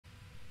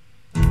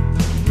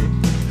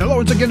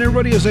once again,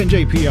 everybody, is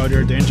NJP out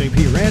here at the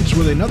NJP Ranch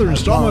with another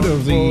installment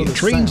of the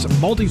Trainz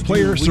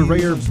Multiplayer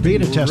Surveyor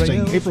beta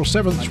testing. April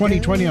 7th,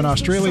 2020 in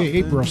Australia,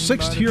 April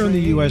 6th here in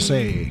the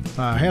USA.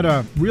 Had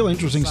a real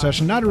interesting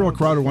session, not a real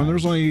crowded one. There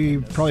was only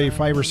probably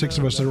 5 or 6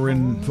 of us that were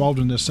involved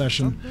in this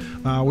session.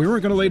 We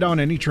weren't going to lay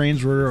down any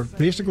trains. We were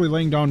basically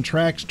laying down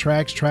tracks,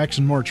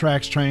 and more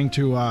tracks, trying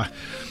to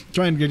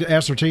get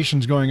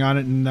assertions going on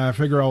it and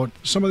figure out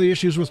some of the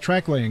issues with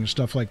track laying and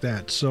stuff like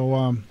that.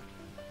 So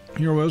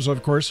here was,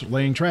 of course,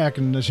 laying track,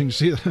 and as you can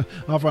see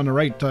off on the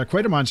right,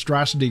 quite a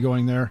monstrosity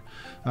going there.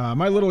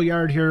 My little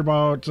yard here,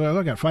 about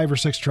I got 5 or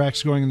 6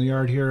 tracks going in the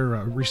yard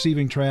here,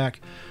 receiving track,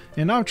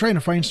 and now I'm trying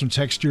to find some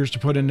textures to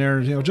put in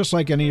there, you know, just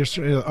like any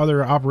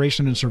other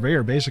operation in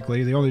Surveyor.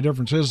 Basically, the only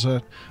difference is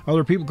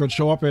other people could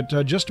show up at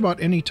just about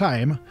any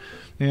time,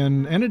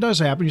 and it does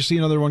happen. You see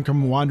another one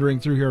come wandering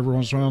through here every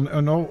once in a while,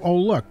 and oh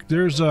look,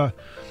 there's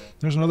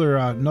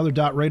another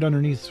dot right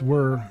underneath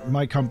where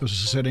my compass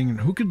is sitting, and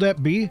who could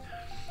that be?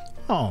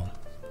 Oh,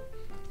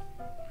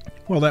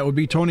 well, that would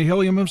be Tony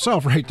Hilliam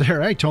himself right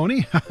there. Hey,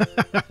 Tony.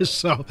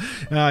 So,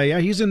 yeah,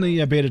 he's in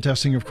the beta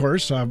testing, of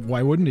course.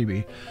 Why wouldn't he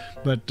be?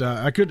 But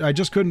I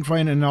just couldn't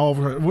find it.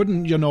 And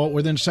wouldn't you know it,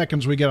 within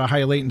seconds we get a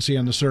high latency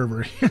on the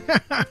server.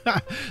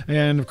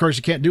 And, of course,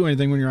 you can't do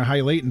anything when you're a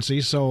high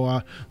latency.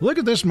 So, look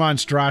at this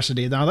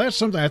monstrosity. Now, that's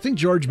something, I think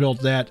George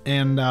built that.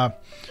 And,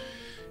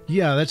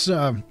 yeah, that's...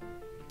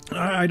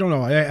 I don't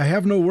know. I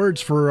have no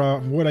words for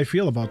what I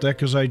feel about that,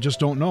 because I just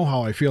don't know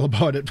how I feel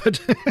about it.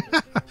 But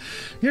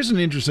here's an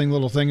interesting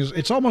little thing.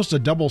 It's almost a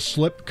double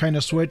slip kind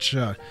of switch.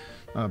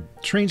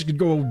 Trains could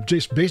go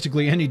just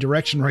basically any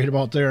direction right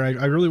about there.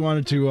 I really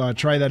wanted to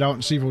try that out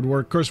and see if it would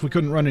work. Of course, we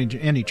couldn't run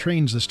any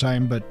trains this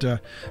time, but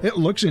it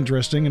looks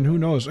interesting, and who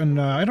knows. And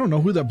I don't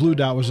know who that blue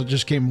dot was that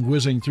just came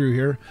whizzing through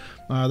here.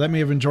 That may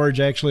have been George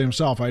actually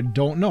himself. I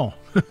don't know.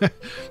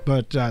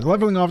 But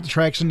leveling off the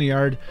tracks in the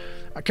yard,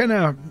 I kind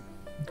of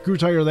grew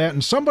tired of that,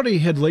 and somebody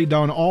had laid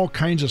down all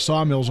kinds of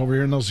sawmills over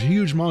here, and those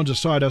huge mounds of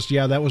sawdust.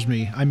 Yeah, that was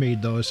me. I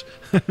made those.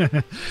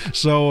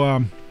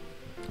 So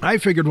I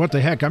figured, what the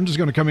heck, I'm just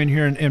going to come in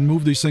here and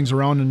move these things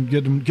around and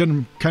get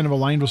them kind of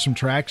aligned with some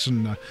tracks,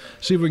 and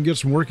see if we can get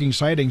some working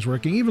sidings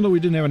working. Even though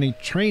we didn't have any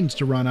trains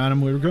to run on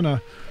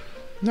them,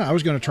 I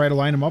was going to try to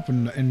line them up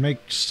and make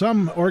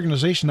some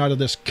organization out of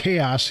this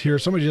chaos here.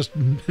 Somebody just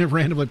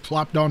randomly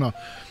plopped down a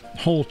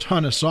whole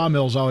ton of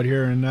sawmills out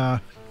here, and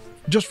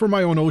just for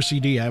my own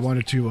OCD, I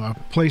wanted to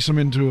place them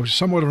into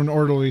somewhat of an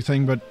orderly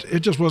thing, but it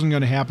just wasn't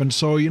going to happen.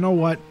 So, you know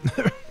what?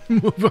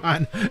 Move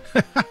on.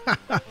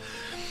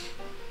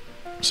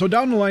 So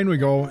down the line we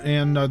go,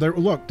 and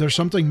look, there's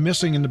something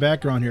missing in the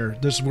background here.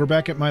 We're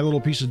back at my little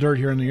piece of dirt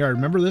here in the yard.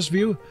 Remember this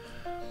view?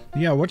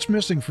 Yeah, what's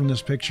missing from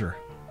this picture?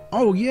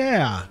 Oh,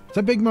 yeah,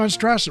 the big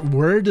monstrosity.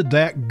 Where did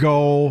that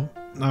go?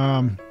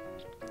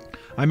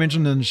 I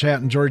mentioned in the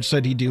chat, and George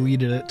said he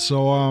deleted it.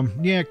 So,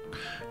 yeah,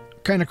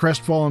 kind of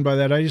crestfallen by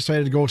that. I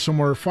decided to go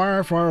somewhere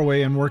far, far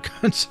away and work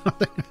on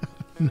something.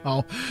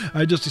 No,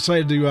 I just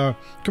decided to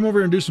come over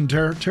here and do some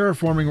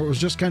terraforming. Where it was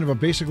just kind of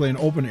basically an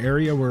open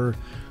area where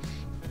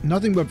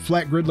nothing but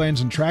flat grid lines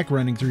and track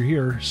running through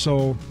here.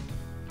 So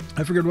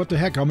I figured, what the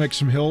heck, I'll make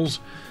some hills.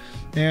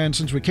 And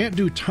since we can't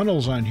do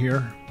tunnels on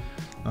here,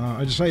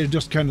 I decided to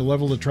just kind of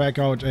level the track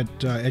out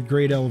at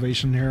grade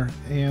elevation here.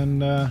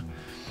 And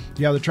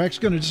yeah, the track's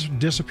going to just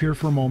disappear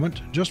for a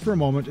moment. Just for a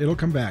moment. It'll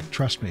come back.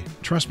 Trust me.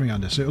 Trust me on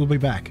this. It'll be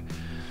back.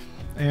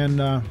 And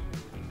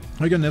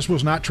again, this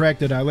was not track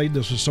that I laid.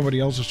 This was somebody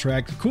else's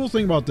track. The cool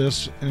thing about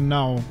this, and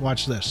now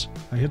watch this.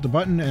 I hit the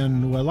button,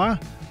 and voila,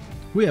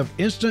 we have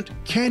instant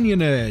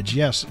canyon edge.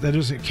 Yes, that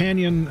is a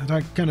canyon. I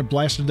kind of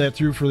blasted that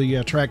through for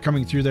the track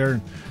coming through there.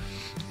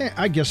 And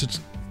I guess it's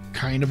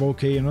kind of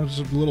okay. You know, there's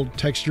a little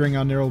texturing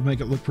on there will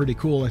make it look pretty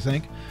cool, I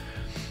think.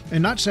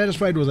 And not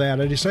satisfied with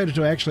that, I decided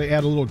to actually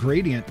add a little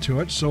gradient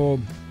to it. So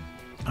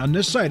on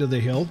this side of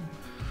the hill,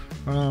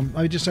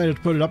 I decided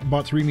to put it up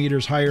about 3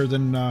 meters higher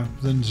than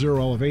zero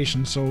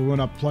elevation. So we went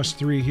up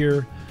 +3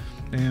 here,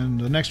 and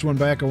the next one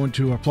back I went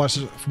to a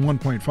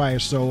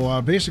 +1.5.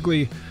 So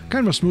basically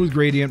kind of a smooth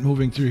gradient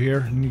moving through here.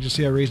 And you can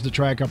see I raised the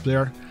track up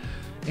there.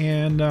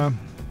 And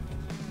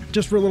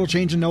just for a little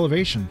change in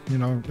elevation, you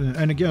know.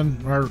 And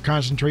again, our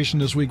concentration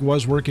this week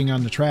was working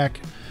on the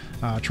track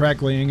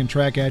laying and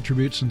track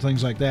attributes and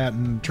things like that,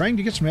 and trying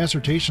to get some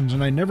assertions.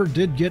 And I never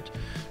did get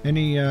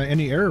any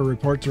error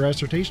reports or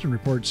assertion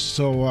reports.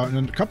 So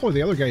and a couple of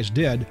the other guys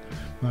did.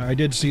 I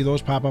did see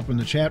those pop up in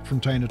the chat from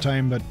time to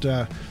time,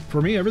 but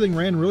for me, everything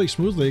ran really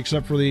smoothly,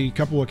 except for the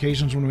couple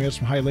occasions when we had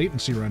some high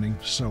latency running.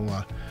 So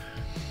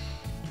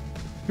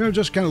you know,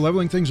 just kind of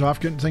leveling things off,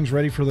 getting things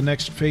ready for the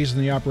next phase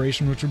in the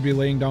operation, which would be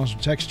laying down some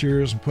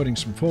textures and putting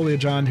some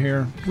foliage on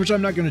here, which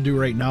I'm not going to do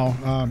right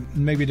now.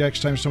 Maybe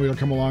next time somebody will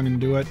come along and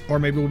do it, or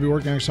maybe we'll be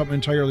working on something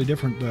entirely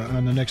different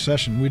on the next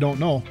session. We don't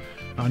know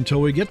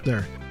until we get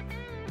there.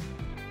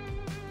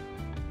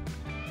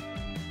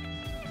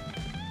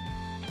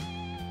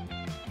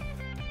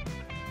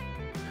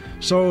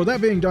 So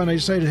that being done, I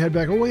decided to head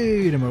back. Oh,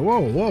 wait a minute.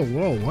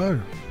 Whoa.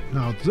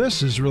 Now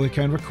this is really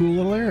kind of a cool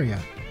little area.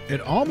 It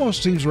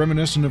almost seems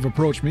reminiscent of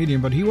Approach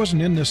Medium, but he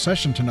wasn't in this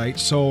session tonight,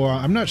 so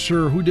I'm not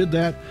sure who did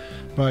that,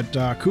 but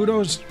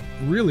kudos.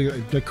 Really,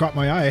 that caught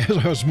my eye as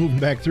I was moving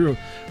back through.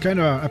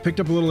 I picked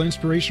up a little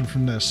inspiration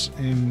from this,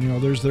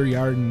 and there's their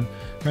yard, and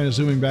kind of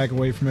zooming back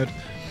away from it.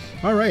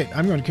 All right,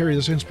 I'm going to carry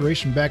this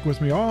inspiration back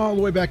with me all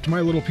the way back to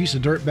my little piece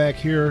of dirt back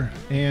here,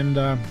 and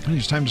I think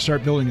it's time to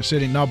start building a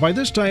city. Now, by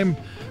this time,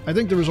 I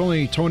think there was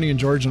only Tony and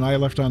George and I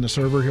left on the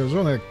server. There was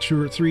only like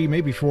 2 or 3,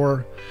 maybe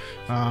 4.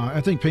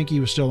 I think Pinky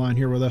was still on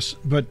here with us,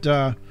 but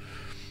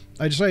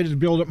I decided to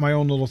build up my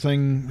own little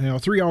thing.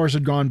 3 hours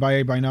had gone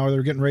by now.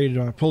 They're getting ready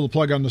to pull the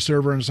plug on the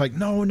server, and it's like,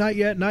 no, not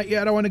yet, not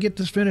yet. I want to get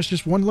this finished.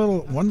 Just one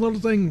little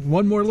thing,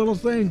 one more little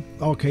thing.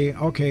 Okay,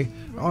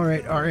 all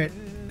right.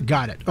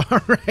 Got it.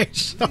 All right,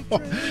 so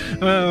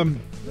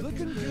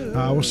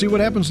we'll see what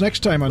happens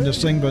next time on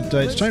this thing, but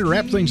it's time to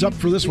wrap things up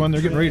for this one.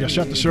 They're getting ready to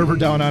shut the server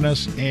down on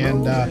us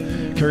and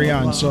carry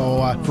on.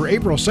 So for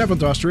April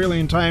 7th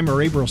Australian time,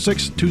 or April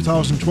 6th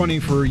 2020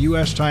 for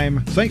US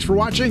time, thanks for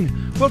watching.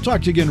 We'll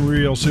talk to you again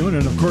real soon,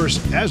 and of course,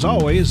 as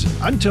always,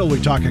 until we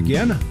talk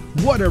again,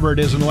 whatever it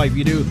is in life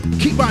you do,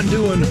 keep on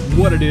doing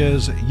what it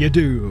is you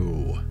do.